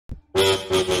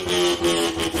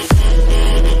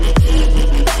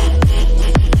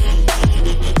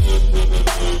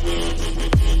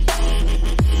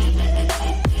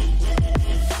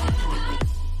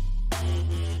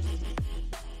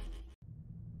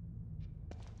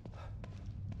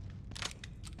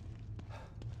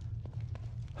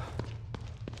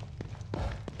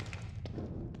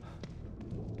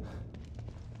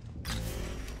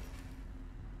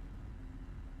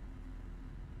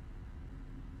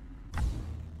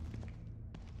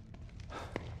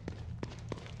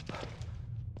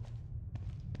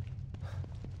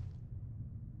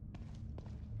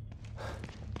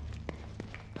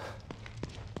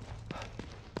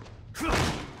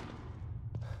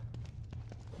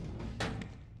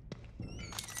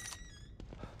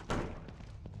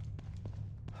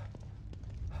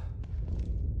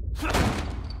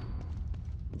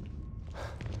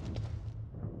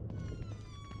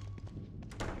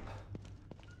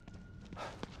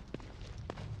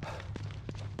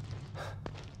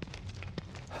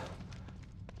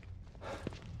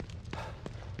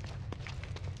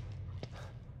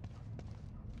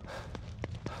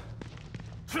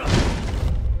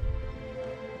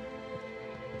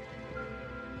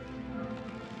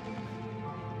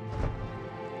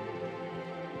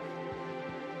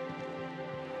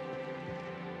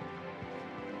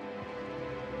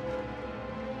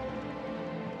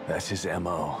That's his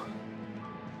MO.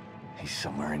 He's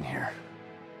somewhere in here.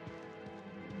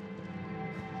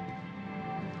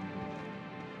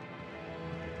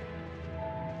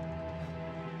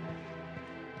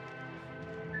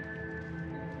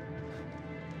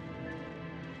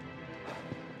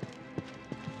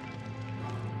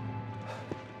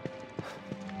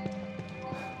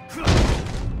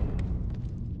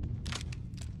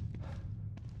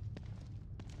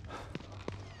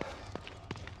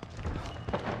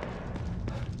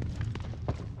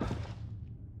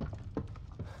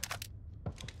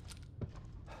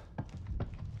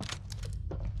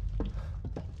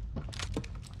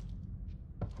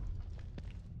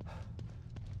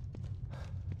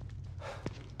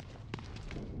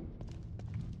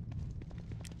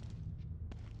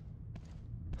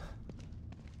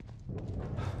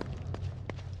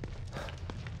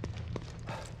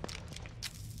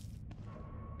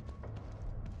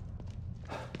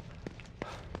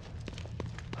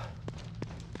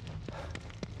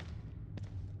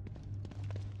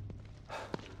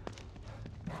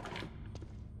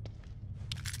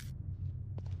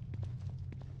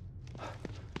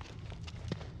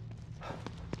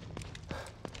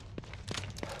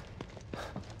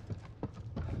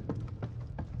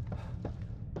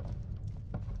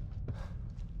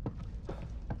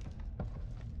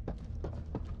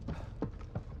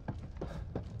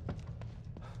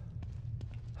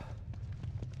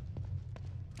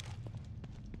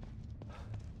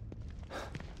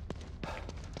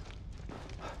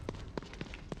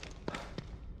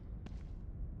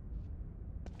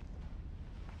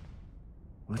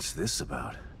 What's this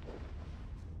about?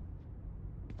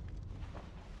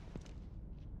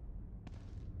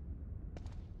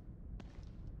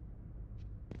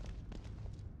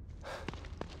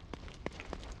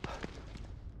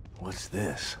 What's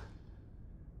this?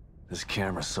 This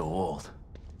camera's so old.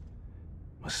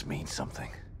 Must mean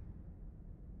something.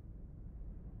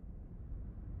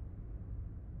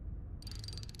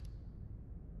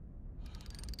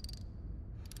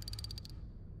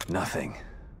 Nothing.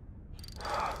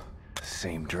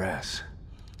 Same dress.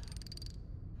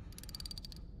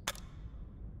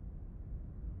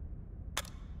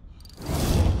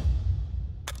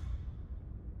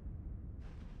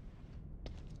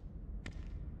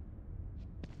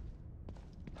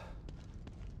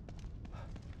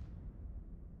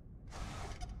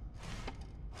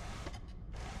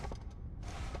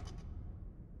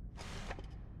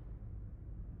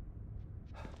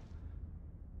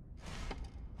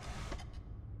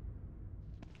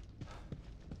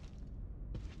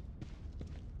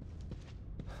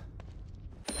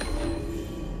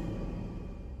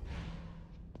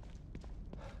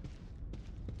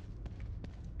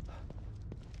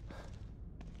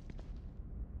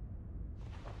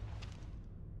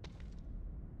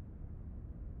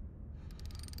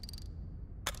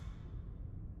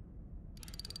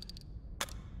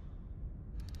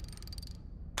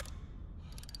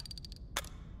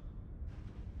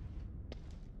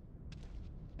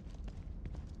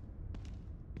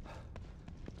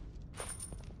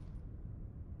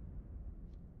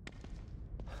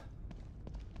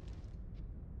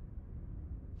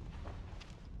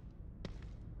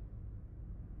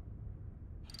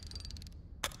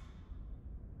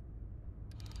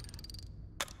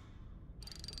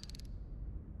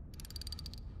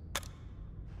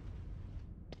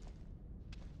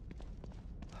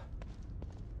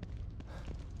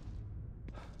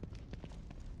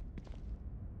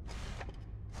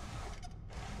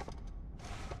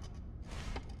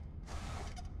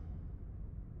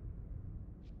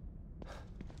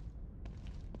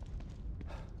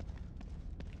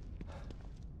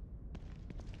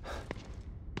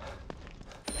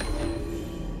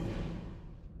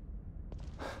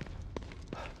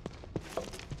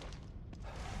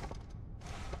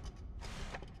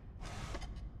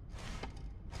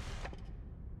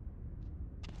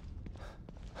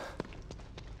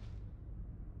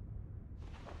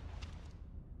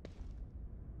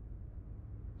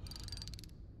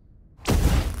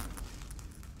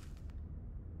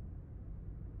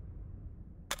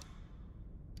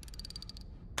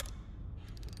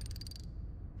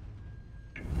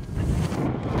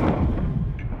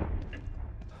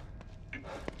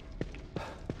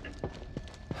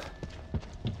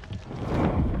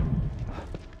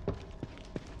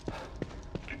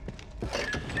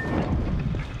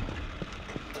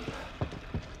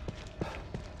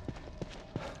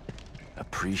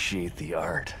 appreciate the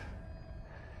art.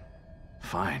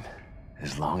 Fine.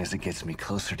 As long as it gets me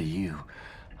closer to you,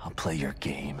 I'll play your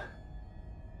game.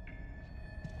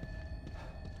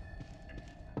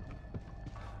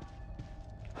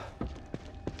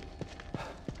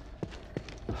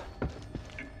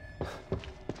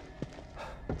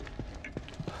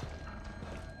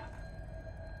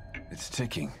 It's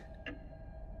ticking,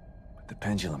 but the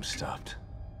pendulum stopped.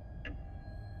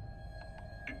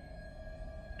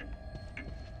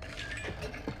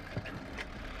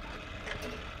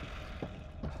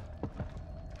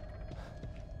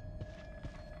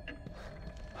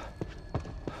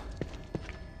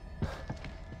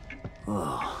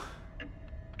 Oh,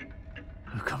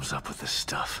 who comes up with this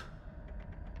stuff?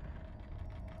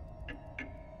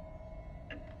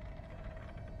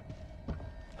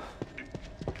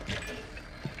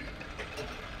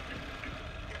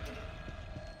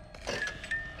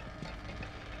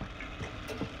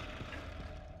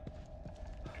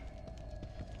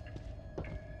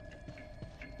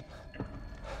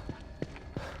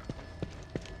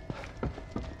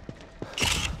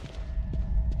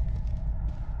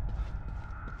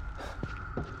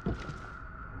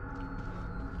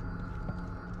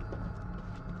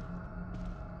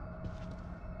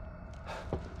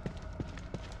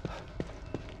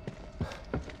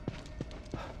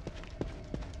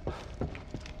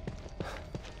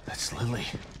 That's Lily.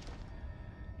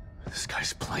 This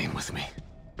guy's playing with me.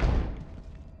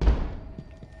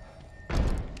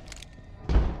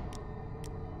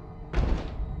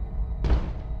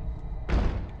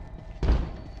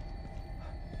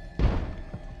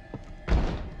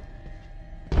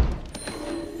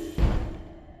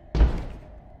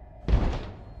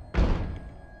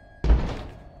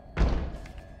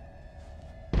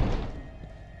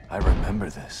 I remember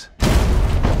this.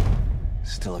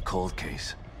 Still a cold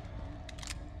case.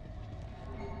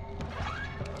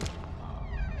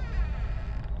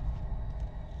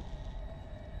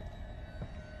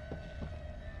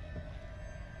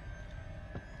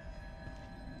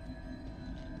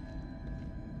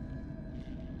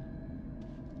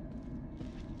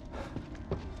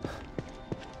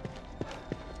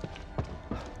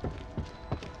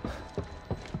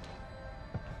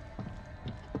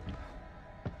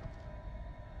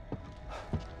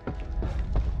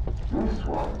 This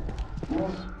one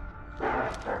is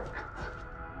perfect.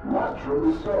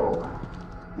 Naturally so.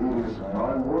 It is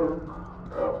my work,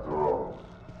 after all.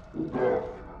 Death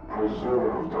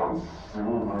preserved on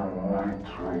silver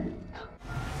nitrate.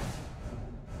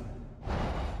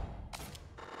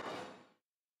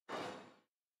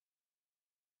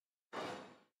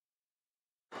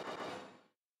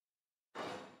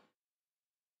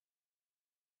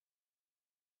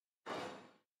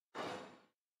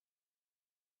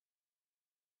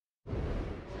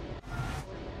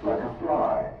 Like a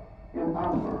fly in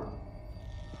amber.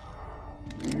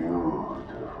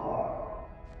 Beautiful.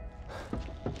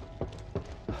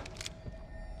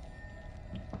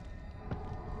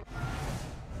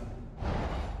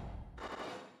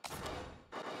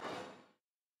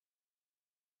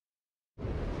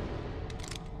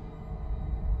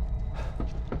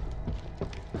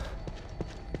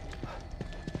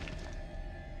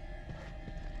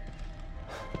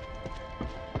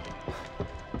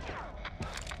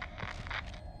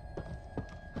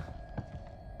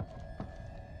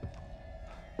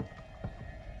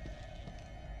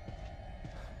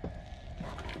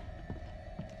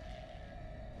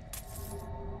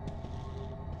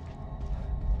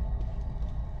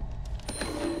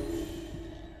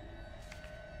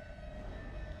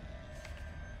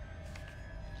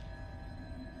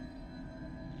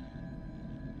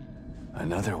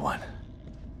 Another one.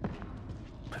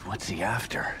 But what's he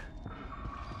after?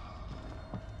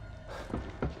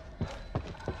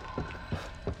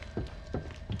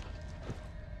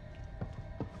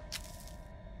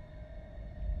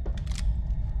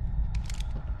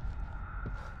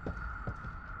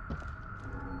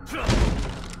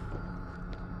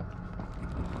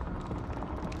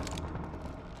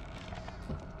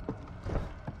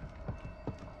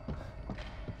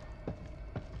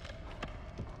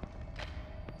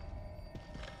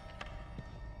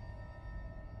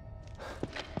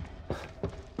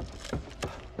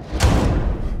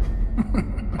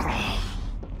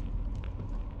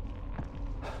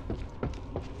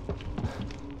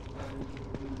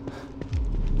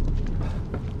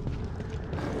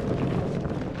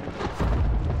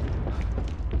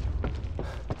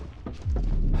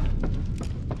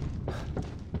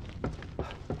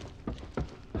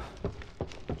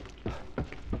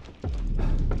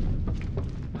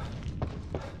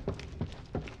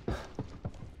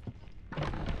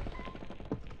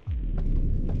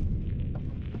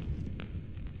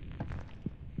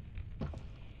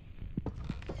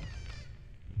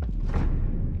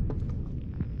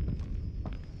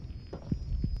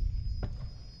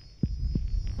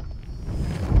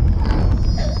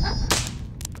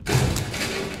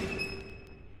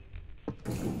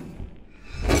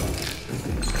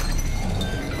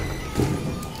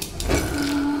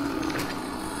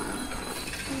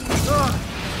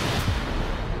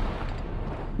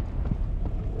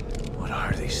 What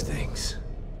are these things?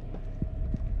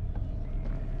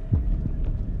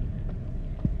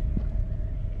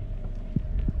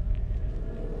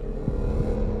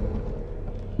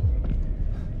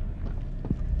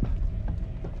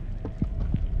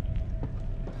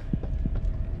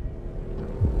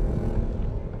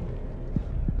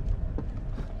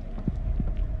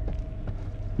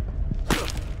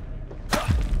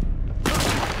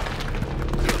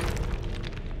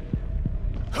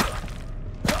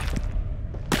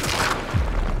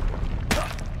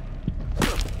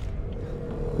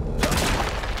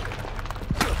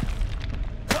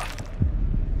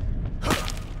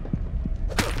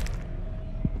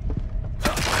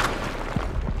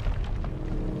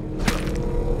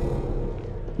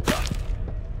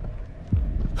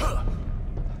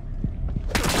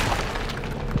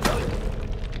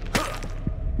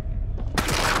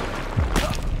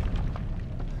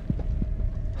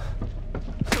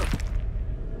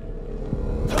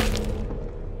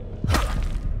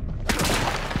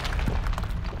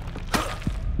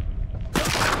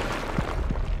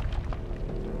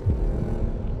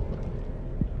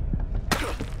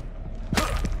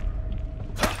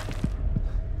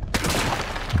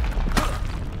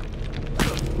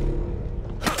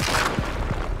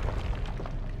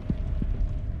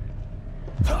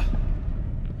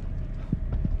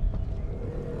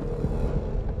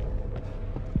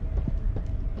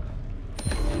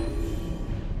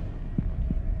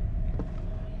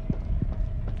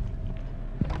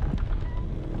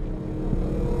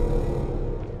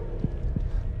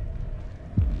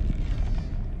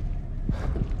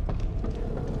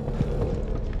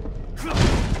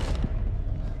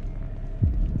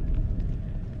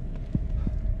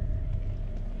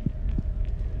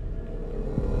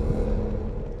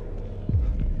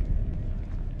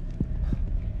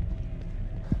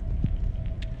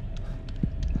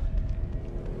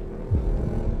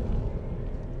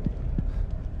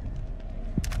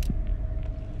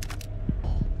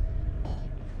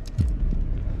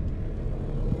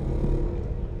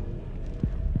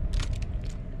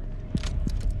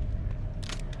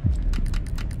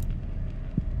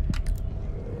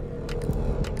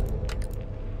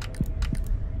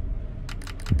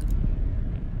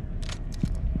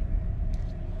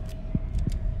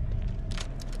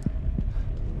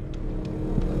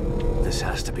 This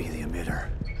has to be the emitter.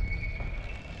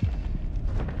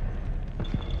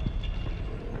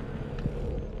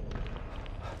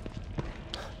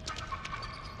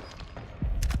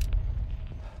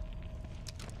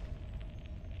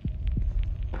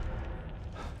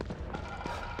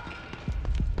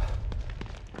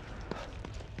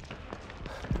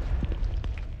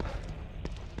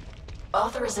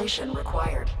 Authorization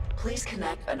required. Please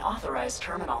connect an authorized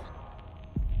terminal.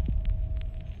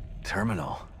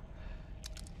 Terminal?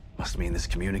 Must mean this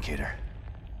communicator.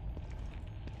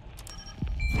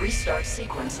 Restart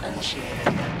sequence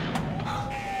initiated.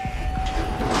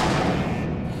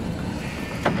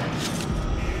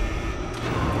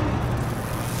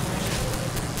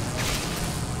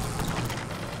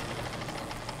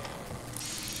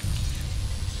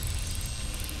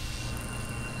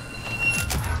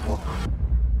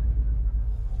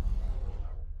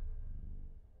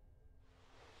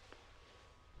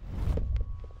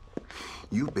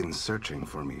 You've been searching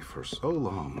for me for so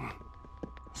long,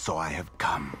 so I have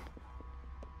come.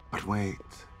 But wait,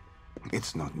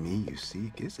 it's not me you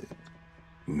seek, is it?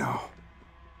 No,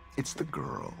 it's the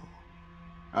girl.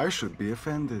 I should be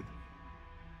offended.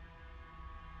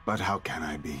 But how can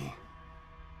I be?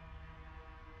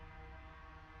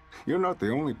 You're not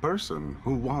the only person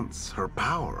who wants her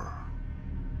power.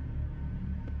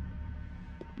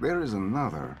 There is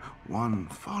another, one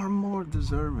far more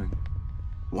deserving.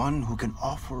 One who can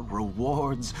offer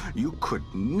rewards you could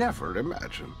never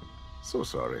imagine. So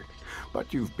sorry,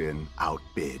 but you've been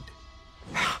outbid.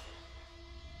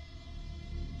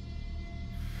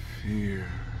 Fear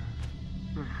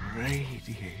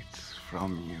radiates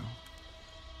from you.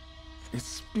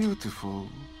 It's beautiful,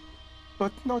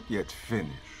 but not yet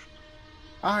finished.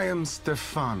 I am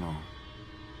Stefano,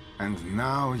 and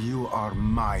now you are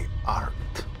my art.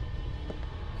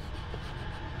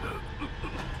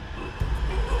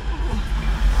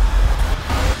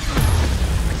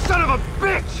 Son of a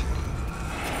bitch!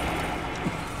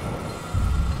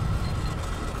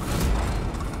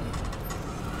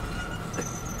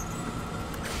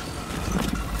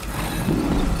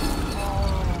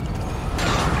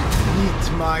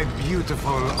 Meet my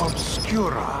beautiful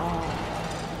Obscura.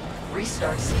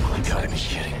 Restart sequence. You gotta be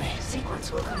kidding me.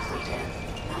 Sequence will complete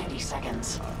in 90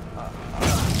 seconds.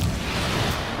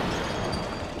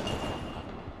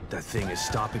 That thing is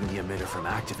stopping the emitter from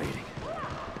activating.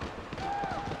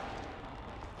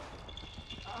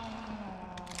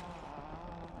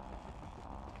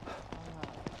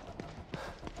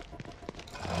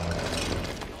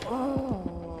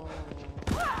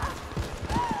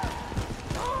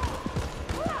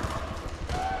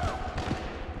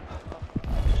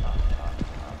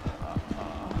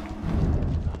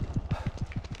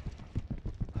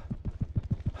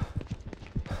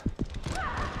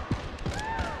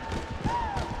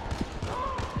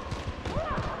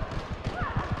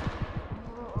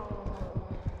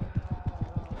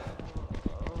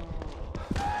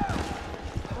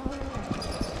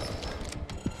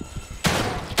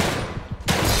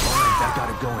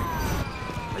 Going.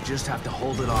 I just have to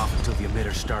hold it off until the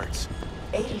emitter starts.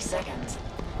 80 seconds.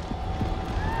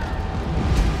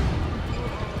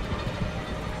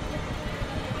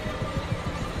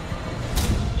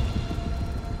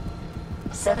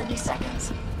 70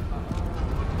 seconds.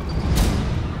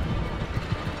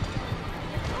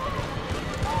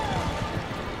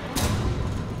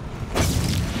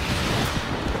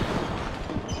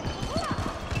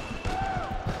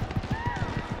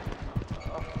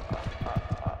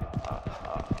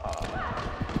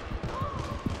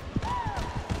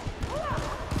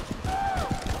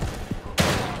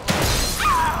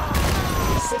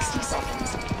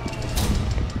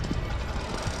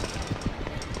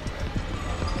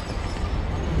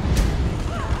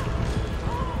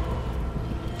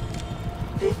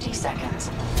 Seconds.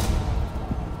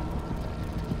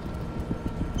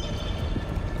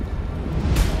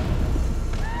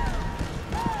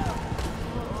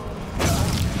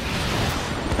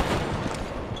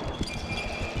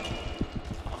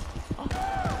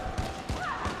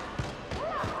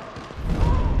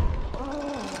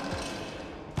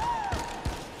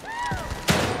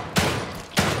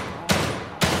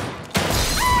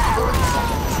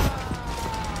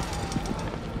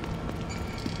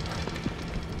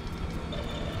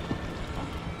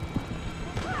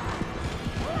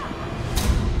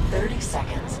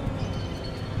 Seconds.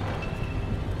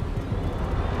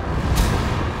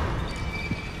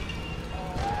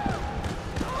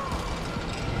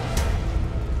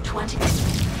 20.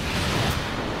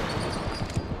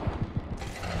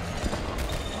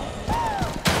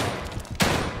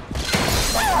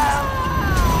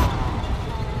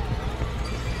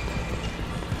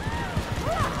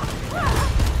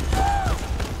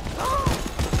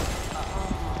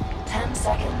 10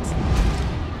 seconds.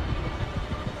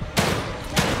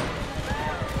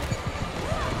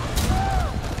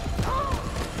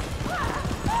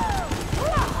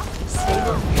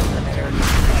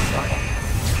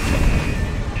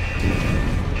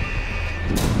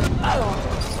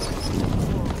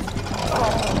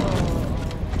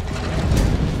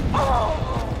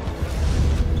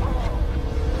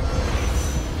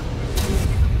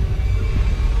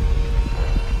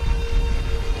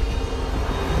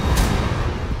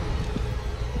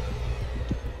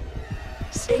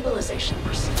 Stabilization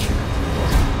procedure.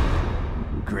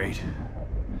 Great.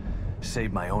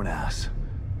 Saved my own ass.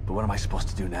 But what am I supposed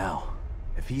to do now?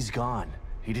 If he's gone,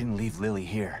 he didn't leave Lily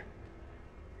here.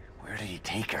 Where did he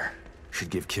take her? Should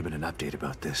give Kibben an update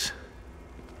about this.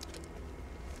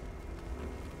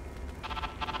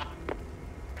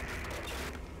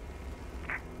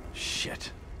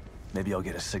 Shit. Maybe I'll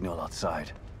get a signal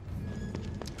outside.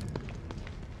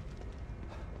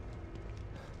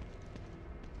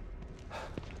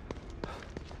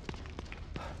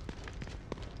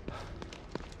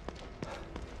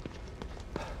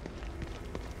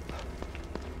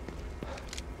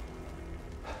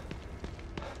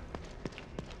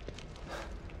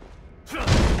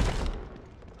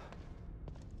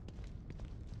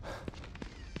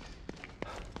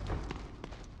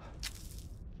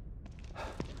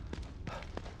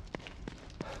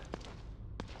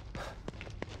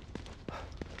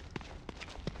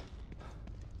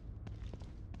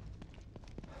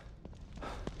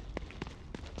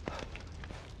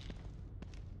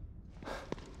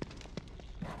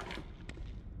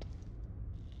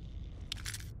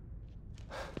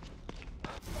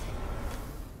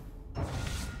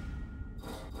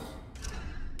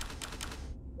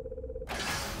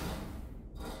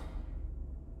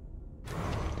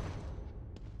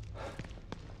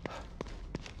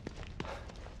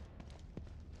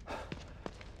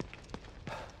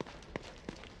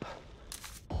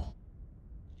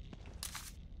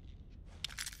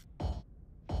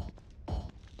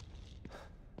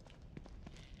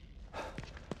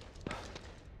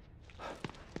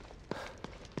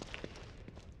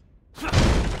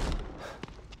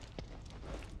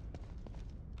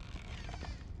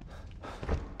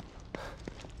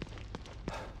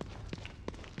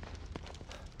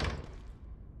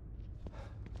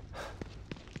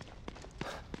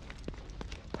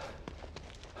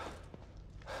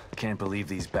 can't believe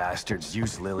these bastards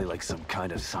use Lily like some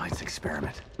kind of science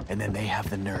experiment. And then they have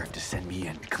the nerve to send me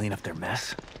in to clean up their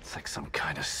mess? It's like some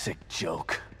kind of sick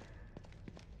joke.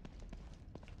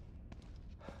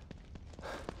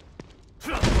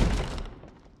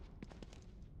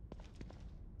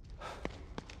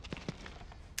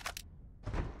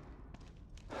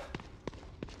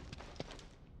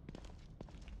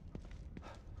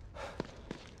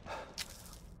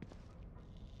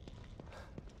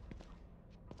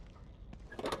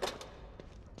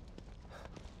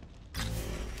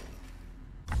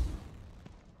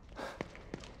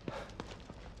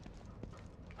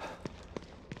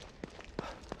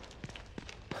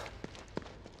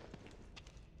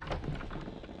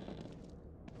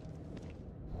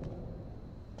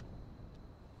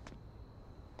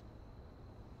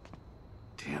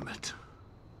 Damn it.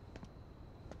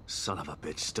 Son of a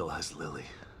bitch still has Lily.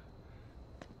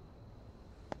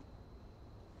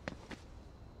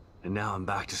 And now I'm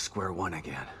back to square one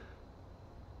again.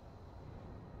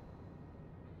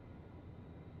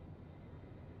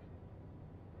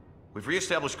 We've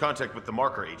re-established contact with the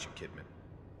marker agent, Kidman.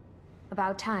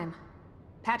 About time.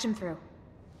 Patch him through.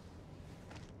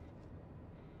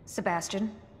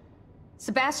 Sebastian?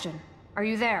 Sebastian, are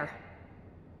you there?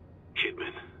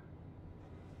 Kidman.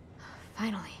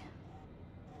 Finally.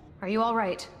 Are you all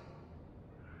right?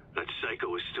 That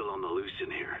psycho is still on the loose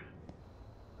in here.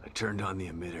 I turned on the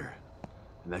emitter,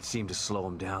 and that seemed to slow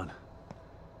him down.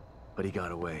 But he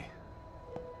got away.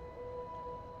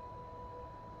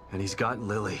 And he's got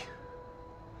Lily.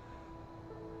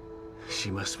 She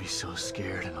must be so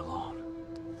scared and alone.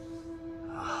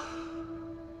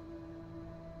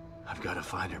 I've got to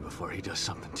find her before he does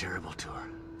something terrible to her.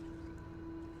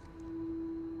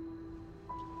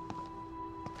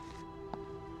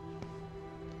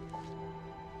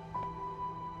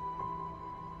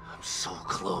 I'm so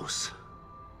close.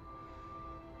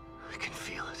 I can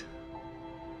feel it.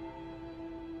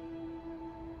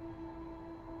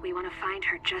 We want to find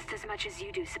her just as much as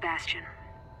you do, Sebastian.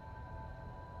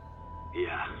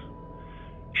 Yeah,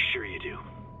 sure you do.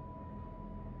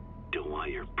 Don't want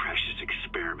your precious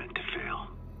experiment to fail.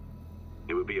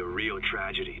 It would be a real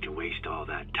tragedy to waste all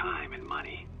that time and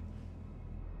money.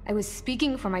 I was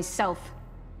speaking for myself,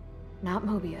 not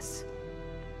Mobius.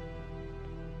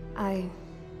 I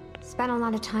spent a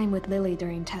lot of time with Lily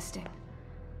during testing.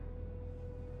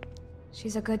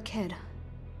 She's a good kid.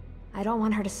 I don't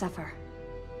want her to suffer.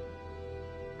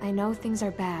 I know things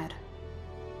are bad,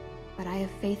 but I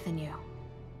have faith in you.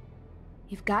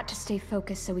 You've got to stay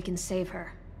focused so we can save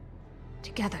her.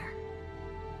 Together.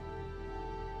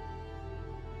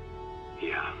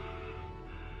 Yeah.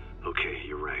 Okay,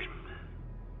 you're right.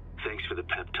 Thanks for the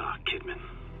pep talk, Kidman.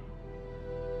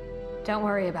 Don't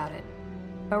worry about it.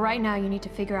 But right now you need to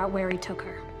figure out where he took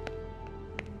her.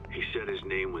 He said his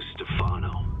name was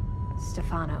Stefano.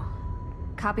 Stefano.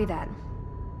 Copy that.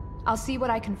 I'll see what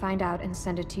I can find out and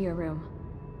send it to your room.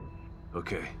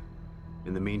 Okay.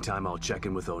 In the meantime, I'll check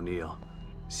in with O'Neill.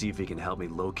 See if he can help me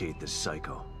locate this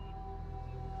psycho.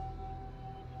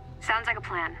 Sounds like a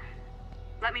plan.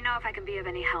 Let me know if I can be of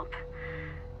any help.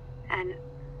 And...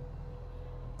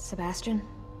 Sebastian?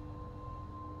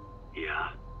 Yeah.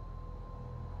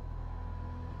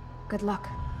 Good luck.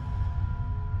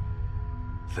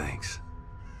 Thanks.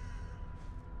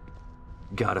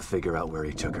 Gotta figure out where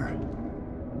he took her.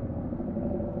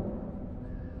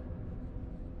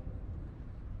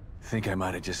 Think I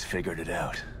might have just figured it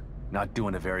out. Not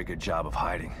doing a very good job of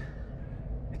hiding.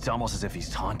 It's almost as if he's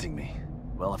taunting me.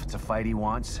 Well, if it's a fight he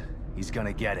wants, he's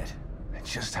gonna get it. I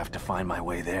just have to find my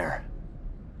way there.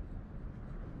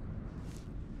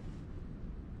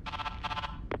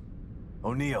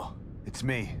 O'Neill, it's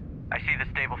me. I see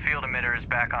the stable field emitter is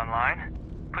back online.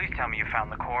 Please tell me you found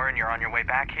the core and you're on your way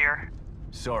back here.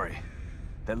 Sorry.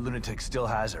 That lunatic still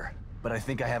has her, but I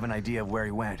think I have an idea of where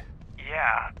he went.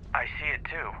 Yeah, I see it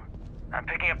too. I'm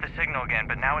picking up the signal again,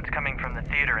 but now it's coming from the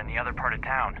theater in the other part of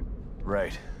town.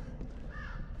 Right.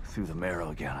 Through the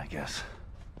marrow again, I guess.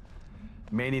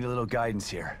 May need a little guidance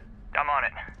here. I'm on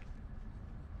it.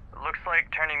 Looks like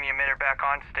turning the emitter back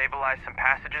on stabilized some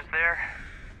passages there.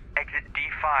 Exit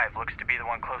D5 looks to be the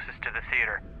one closest to the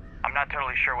theater. I'm not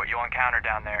totally sure what you'll encounter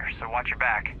down there, so watch your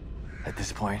back. At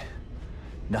this point,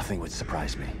 nothing would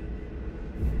surprise me.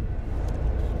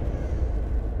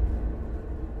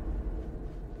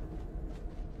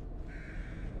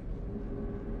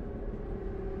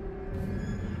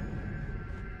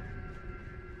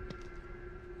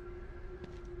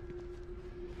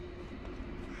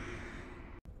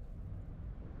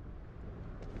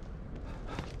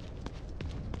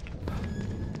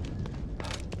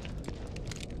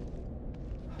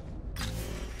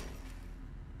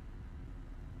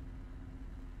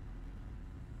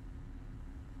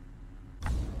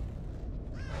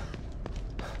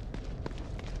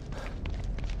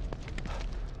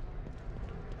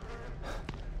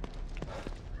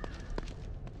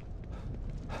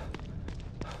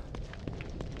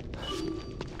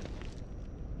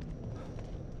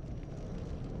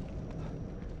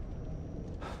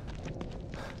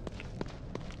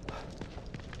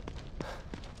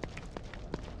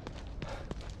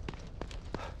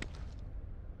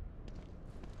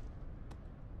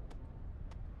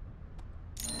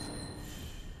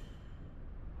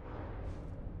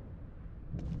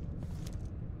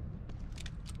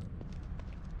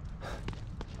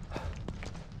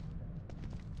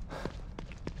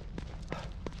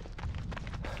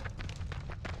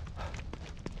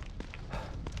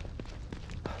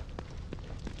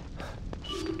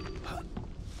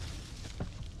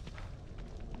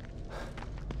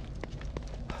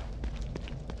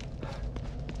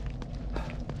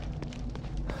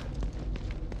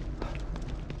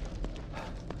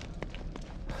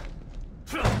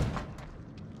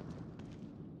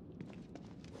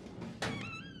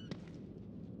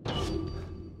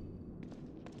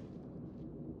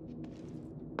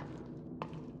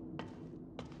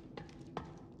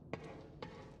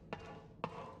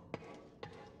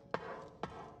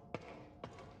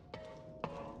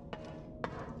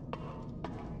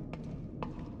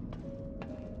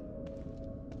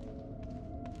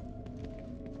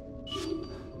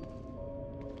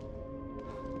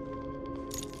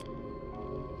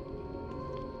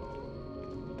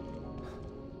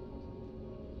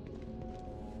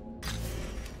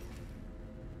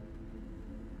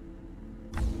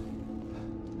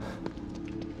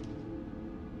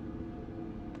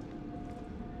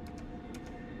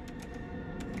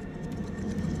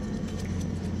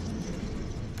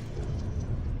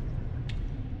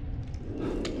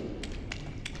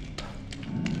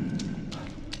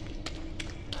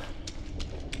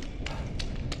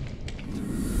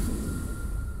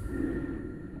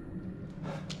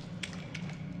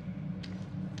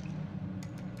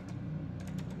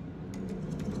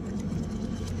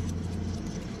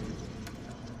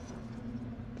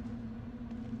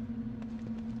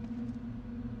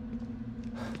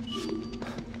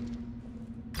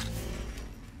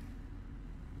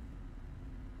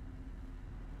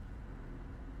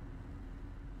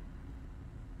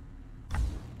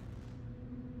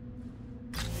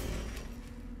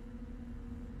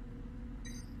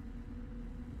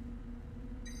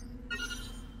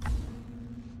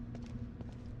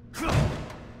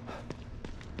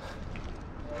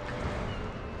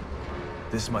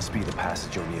 This must be the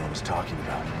passage O'Neill was talking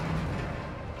about.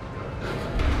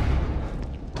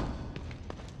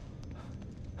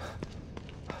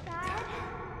 Dad?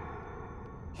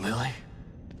 Lily?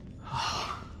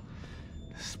 Oh,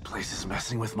 this place is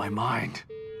messing with my mind.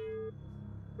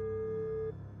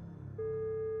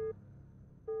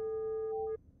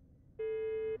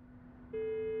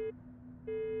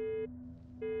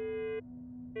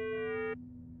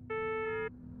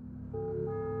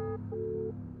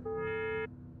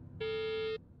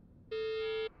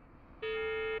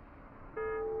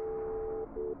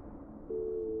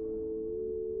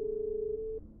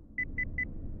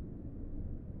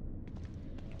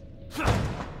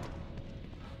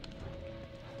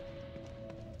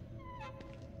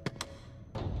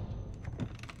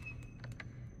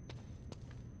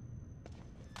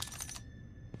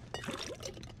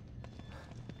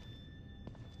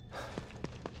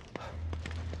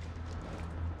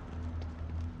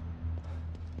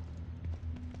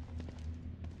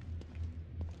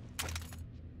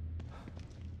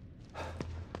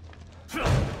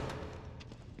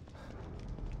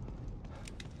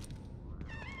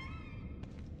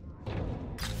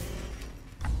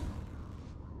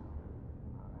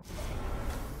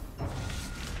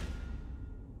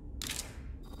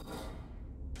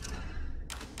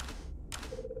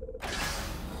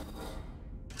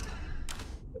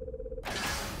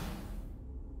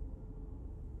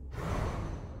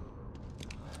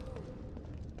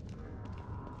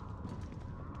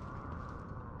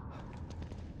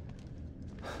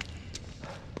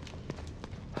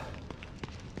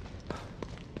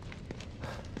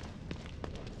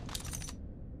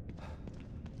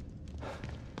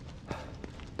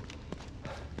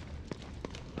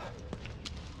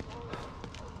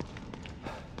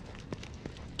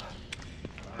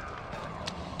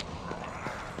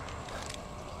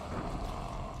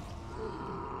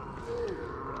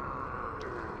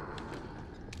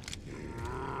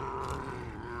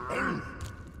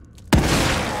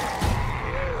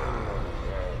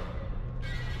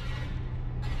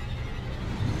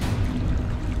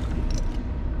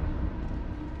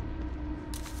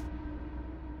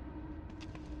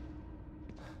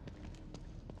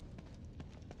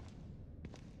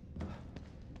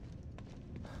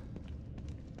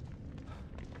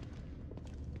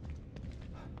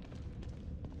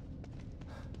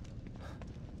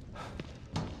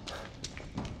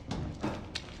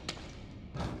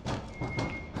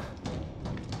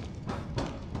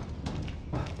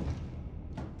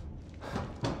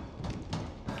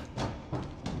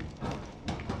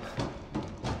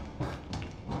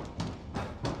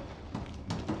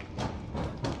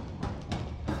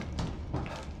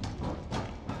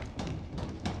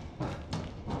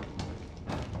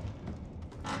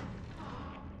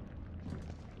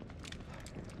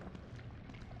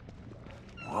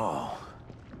 Whoa.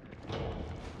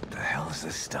 What the hell is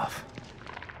this stuff?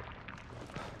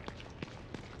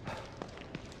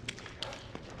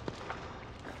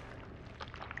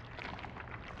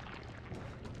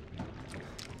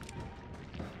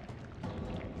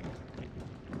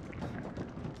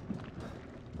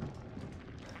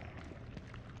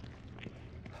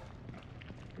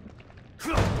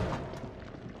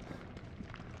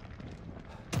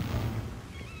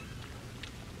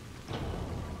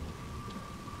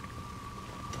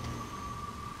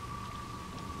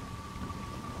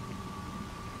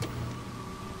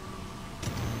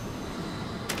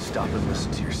 Stop and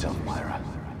listen to yourself, Myra.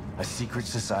 A secret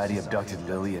society abducted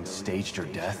Lily and staged her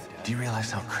death? Do you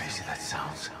realize how crazy that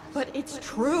sounds? But it's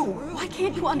true. Why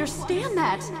can't you understand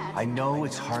that? I know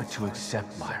it's hard to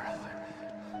accept, Myra.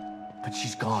 But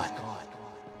she's gone.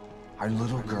 Our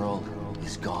little girl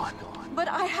is gone. But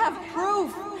I have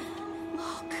proof.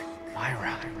 Look.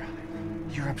 Myra,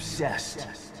 you're obsessed.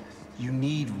 You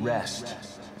need rest.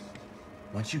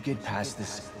 Once you get past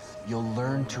this, you'll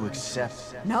learn to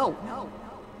accept... No.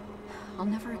 I'll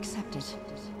never accept it.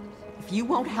 If you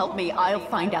won't help me, I'll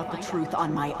find out the truth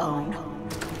on my own.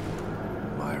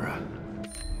 Myra.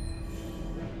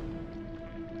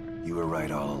 You were right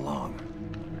all along.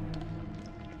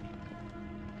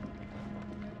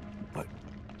 But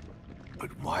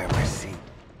why am I seeing...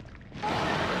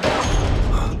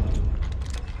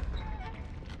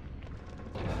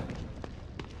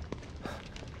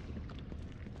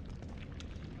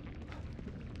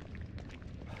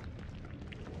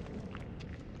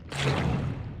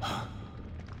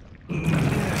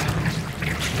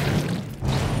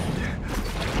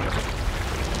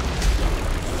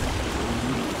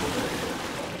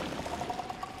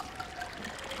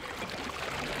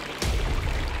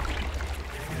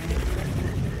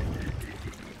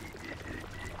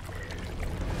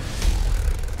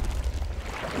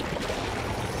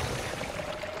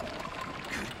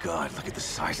 God, look at the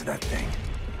size of that thing.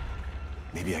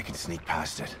 Maybe I can sneak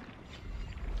past it.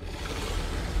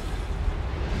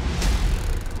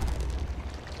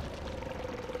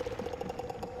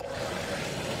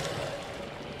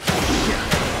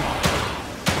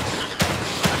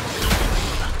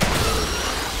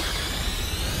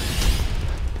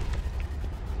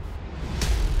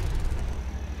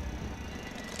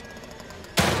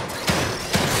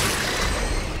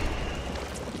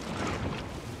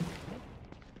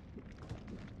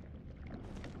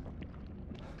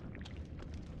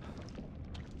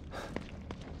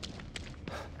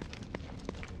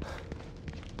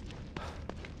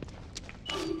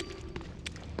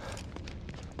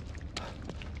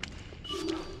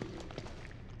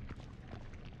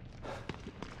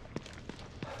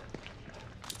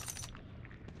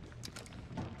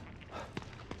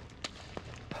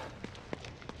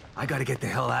 I gotta get the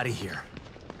hell out of here.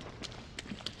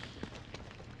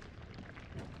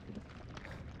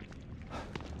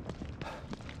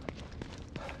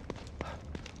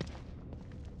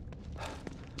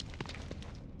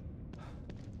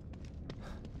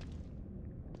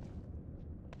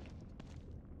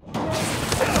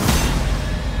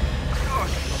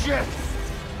 Oh, shit!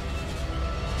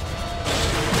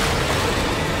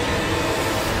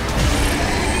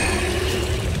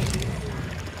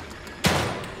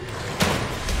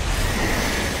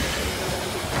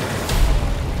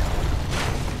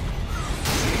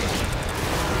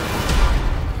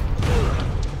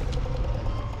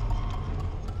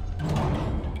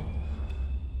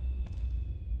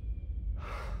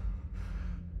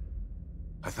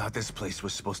 I thought this place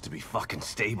was supposed to be fucking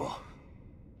stable.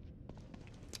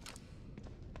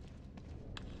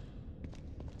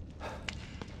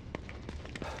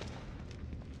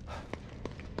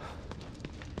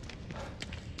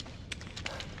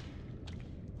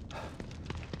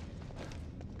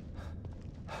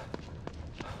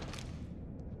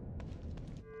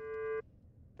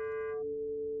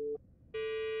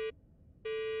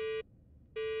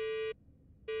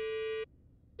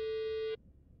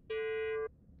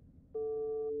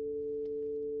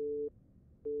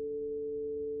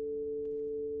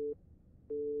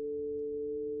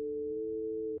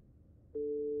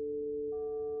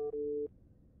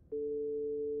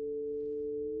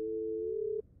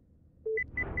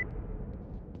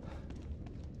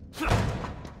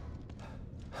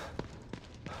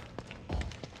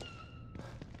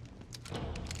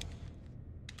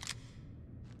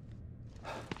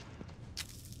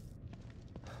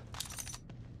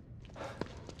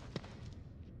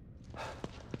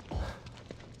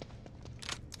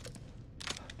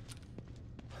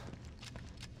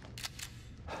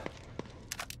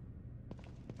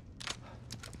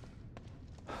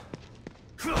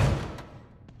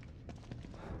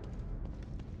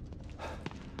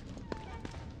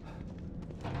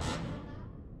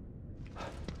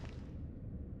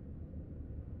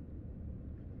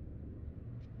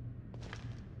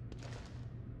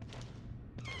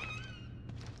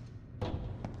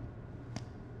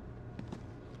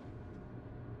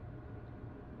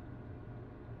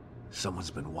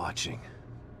 Someone's been watching.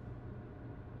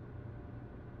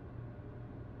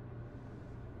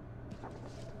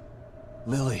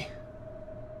 Lily.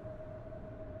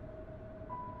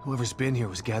 Whoever's been here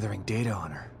was gathering data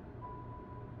on her.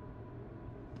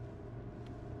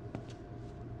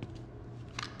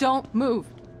 Don't move.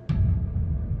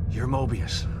 You're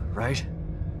Mobius, right?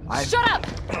 Shut up!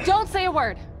 Don't say a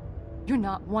word! You're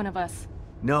not one of us.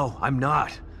 No, I'm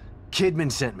not.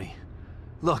 Kidman sent me.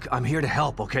 Look, I'm here to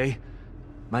help, okay?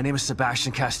 My name is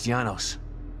Sebastian Castellanos.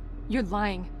 You're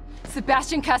lying.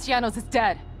 Sebastian Castellanos is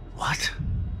dead. What?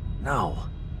 No.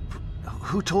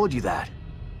 Who told you that?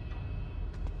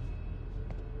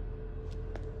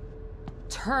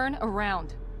 Turn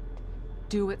around.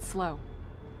 Do it slow.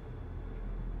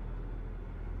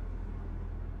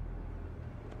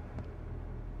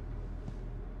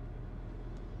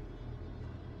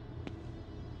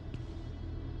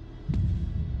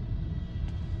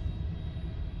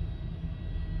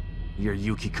 You're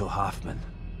Yukiko Hoffman.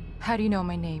 How do you know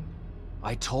my name?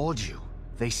 I told you.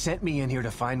 They sent me in here to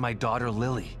find my daughter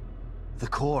Lily. The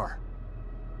core.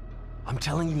 I'm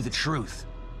telling you the truth.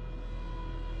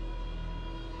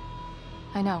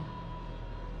 I know.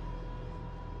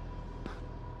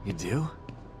 You do?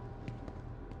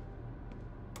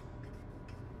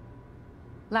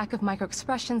 Lack of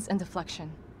microexpressions and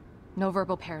deflection. No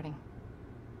verbal parroting.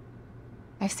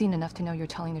 I've seen enough to know you're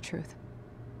telling the truth.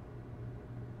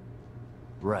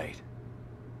 Right.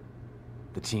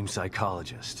 The team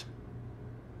psychologist.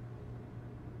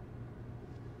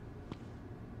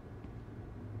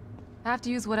 I have to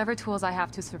use whatever tools I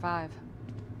have to survive.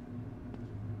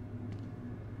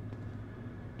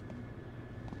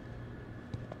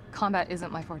 Combat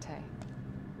isn't my forte.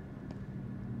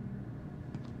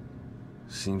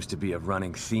 Seems to be a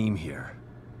running theme here.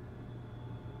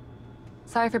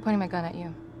 Sorry for pointing my gun at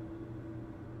you.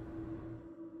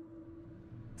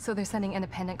 So they're sending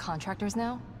independent contractors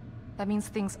now? That means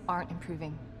things aren't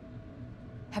improving.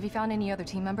 Have you found any other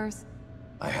team members?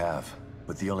 I have,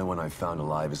 but the only one I've found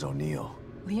alive is O'Neill.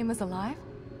 Liam is alive?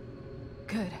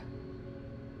 Good.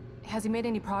 Has he made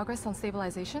any progress on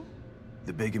stabilization?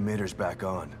 The big emitter's back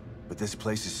on, but this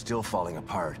place is still falling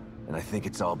apart, and I think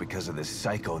it's all because of this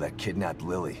psycho that kidnapped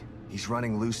Lily. He's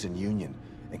running loose in Union,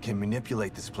 and can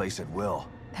manipulate this place at will.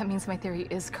 That means my theory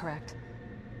is correct.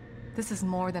 This is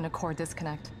more than a core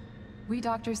disconnect. We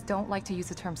doctors don't like to use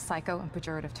the term psycho in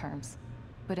pejorative terms,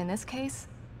 but in this case,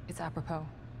 it's apropos.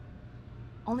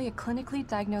 Only a clinically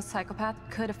diagnosed psychopath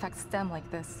could affect STEM like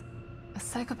this. A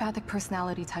psychopathic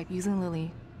personality type using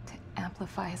Lily to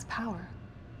amplify his power.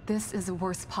 This is the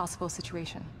worst possible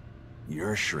situation.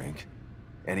 You're a shrink.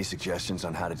 Any suggestions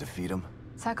on how to defeat him?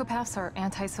 Psychopaths are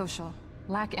antisocial,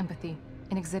 lack empathy,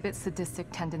 and exhibit sadistic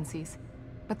tendencies.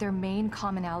 But their main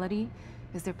commonality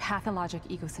is their pathologic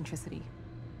egocentricity.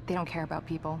 They don't care about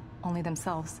people, only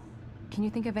themselves. Can you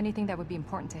think of anything that would be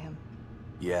important to him?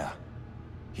 Yeah.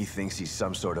 He thinks he's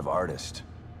some sort of artist.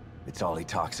 It's all he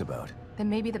talks about. Then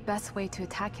maybe the best way to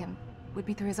attack him would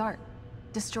be through his art.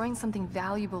 Destroying something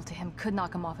valuable to him could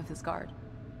knock him off of his guard.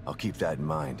 I'll keep that in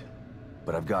mind.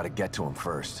 But I've got to get to him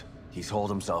first. He's holed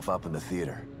himself up in the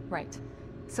theater. Right.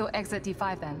 So exit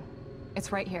D5 then.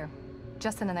 It's right here,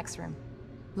 just in the next room.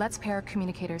 Let's pair a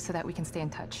communicator so that we can stay in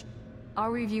touch. I'll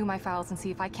review my files and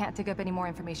see if I can't dig up any more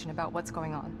information about what's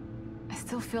going on. I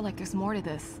still feel like there's more to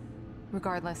this.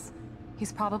 Regardless,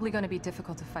 he's probably going to be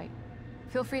difficult to fight.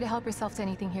 Feel free to help yourself to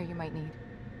anything here you might need.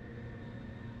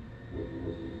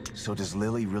 So does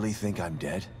Lily really think I'm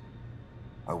dead?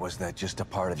 Or was that just a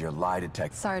part of your lie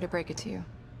detector? Sorry to break it to you,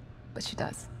 but she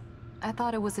does. I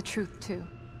thought it was the truth too,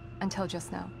 until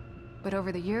just now. But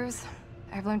over the years,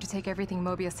 I've learned to take everything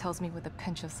Mobius tells me with a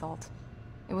pinch of salt.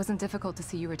 It wasn't difficult to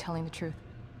see you were telling the truth.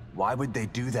 Why would they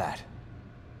do that?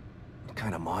 What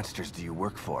kind of monsters do you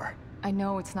work for? I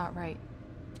know it's not right.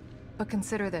 But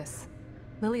consider this.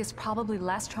 Lily is probably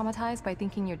less traumatized by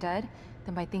thinking you're dead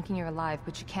than by thinking you're alive,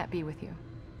 but she can't be with you.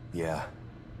 Yeah,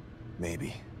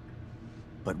 maybe.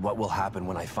 But what will happen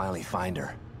when I finally find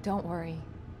her? Don't worry.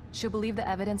 She'll believe the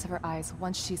evidence of her eyes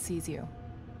once she sees you.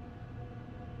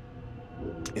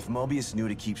 If Mobius knew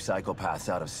to keep psychopaths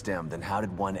out of STEM, then how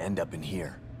did one end up in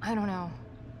here? I don't know.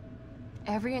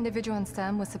 Every individual in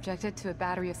STEM was subjected to a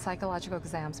battery of psychological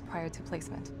exams prior to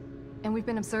placement. And we've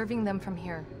been observing them from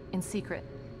here, in secret,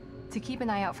 to keep an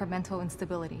eye out for mental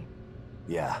instability.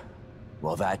 Yeah,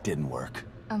 well that didn't work.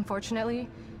 Unfortunately,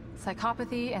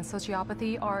 psychopathy and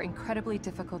sociopathy are incredibly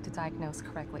difficult to diagnose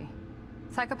correctly.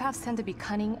 Psychopaths tend to be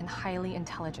cunning and highly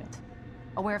intelligent.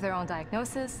 Aware of their own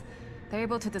diagnosis, they're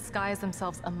able to disguise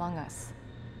themselves among us.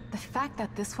 The fact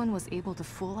that this one was able to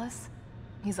fool us,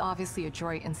 he's obviously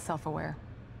adroit and self-aware.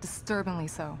 Disturbingly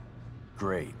so.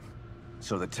 Great.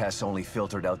 So the tests only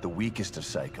filtered out the weakest of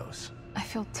psychos. I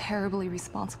feel terribly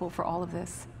responsible for all of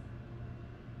this.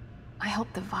 I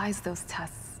helped devise those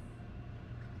tests.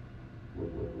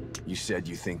 You said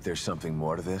you think there's something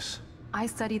more to this? I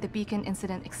studied the Beacon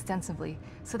incident extensively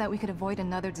so that we could avoid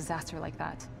another disaster like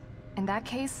that. In that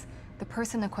case, the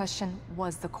person in question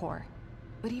was the core.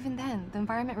 But even then, the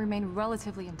environment remained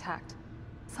relatively intact.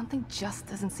 Something just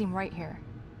doesn't seem right here.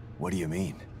 What do you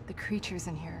mean? The creatures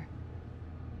in here.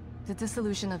 The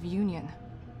dissolution of Union.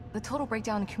 The total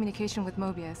breakdown in communication with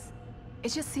Mobius. It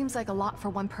just seems like a lot for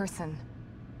one person.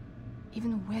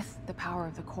 Even with the power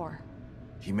of the core.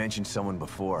 He mentioned someone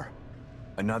before.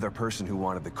 Another person who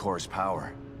wanted the core's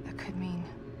power. That could mean...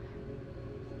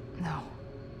 No.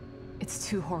 It's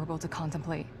too horrible to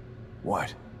contemplate.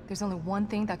 What? There's only one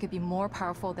thing that could be more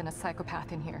powerful than a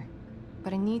psychopath in here.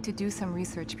 But I need to do some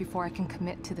research before I can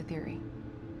commit to the theory.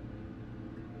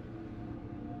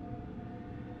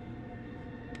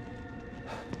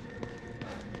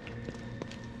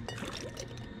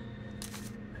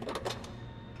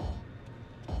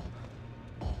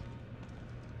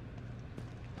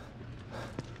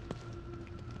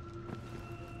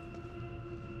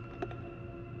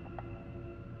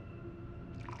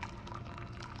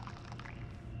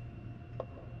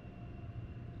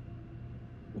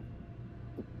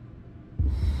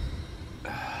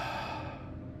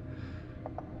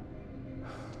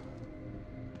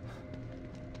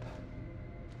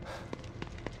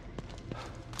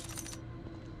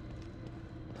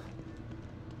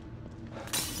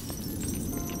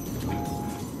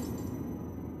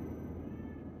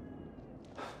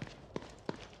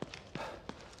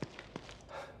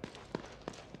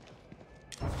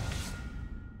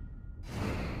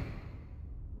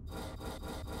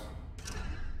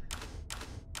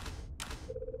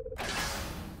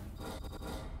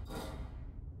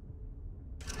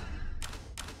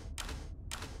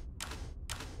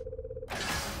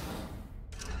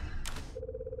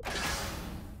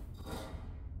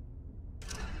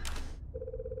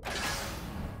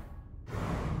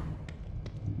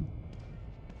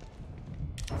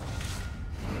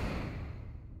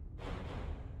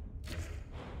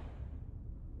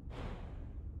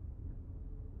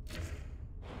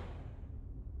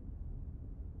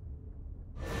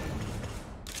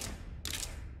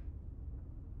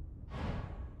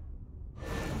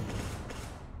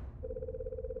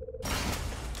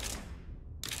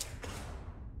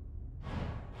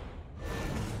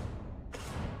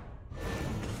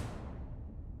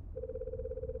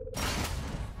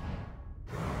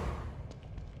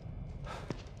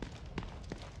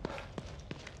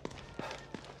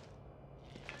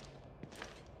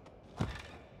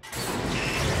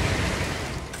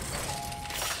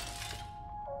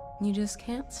 You just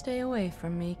can't stay away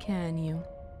from me, can you?